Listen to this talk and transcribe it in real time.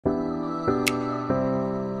Welcome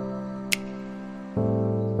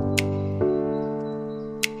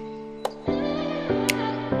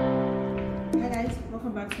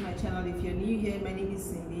back to my channel. If you're new here, my name is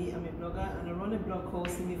Simby. I'm a blogger and I run a blog called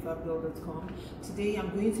Simbbyfabgirl.com. Today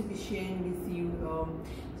I'm going to be sharing with you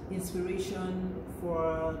inspiration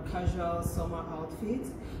for casual summer outfit.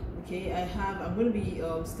 Okay, I'm going to be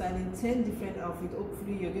styling 10 different outfits.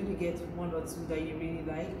 Hopefully you're going to get one or two that you really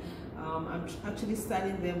like. I'm actually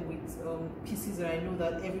styling them with pieces that I know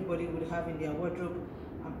that everybody would have in their wardrobe.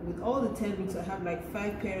 With all the 10 looks, I have like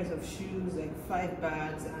 5 pairs of shoes, like 5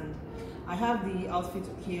 bags, and I have the outfit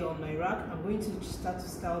here on my rack. I'm going to start to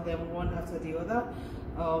style them one after the other.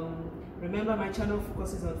 Remember, my channel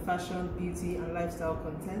focuses on fashion, beauty, and lifestyle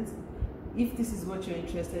content. If this is what you're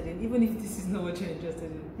interested in, even if this is not what you're interested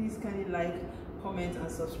in, please kindly like, comment, and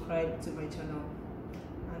subscribe to my channel.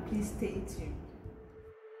 And please stay tuned.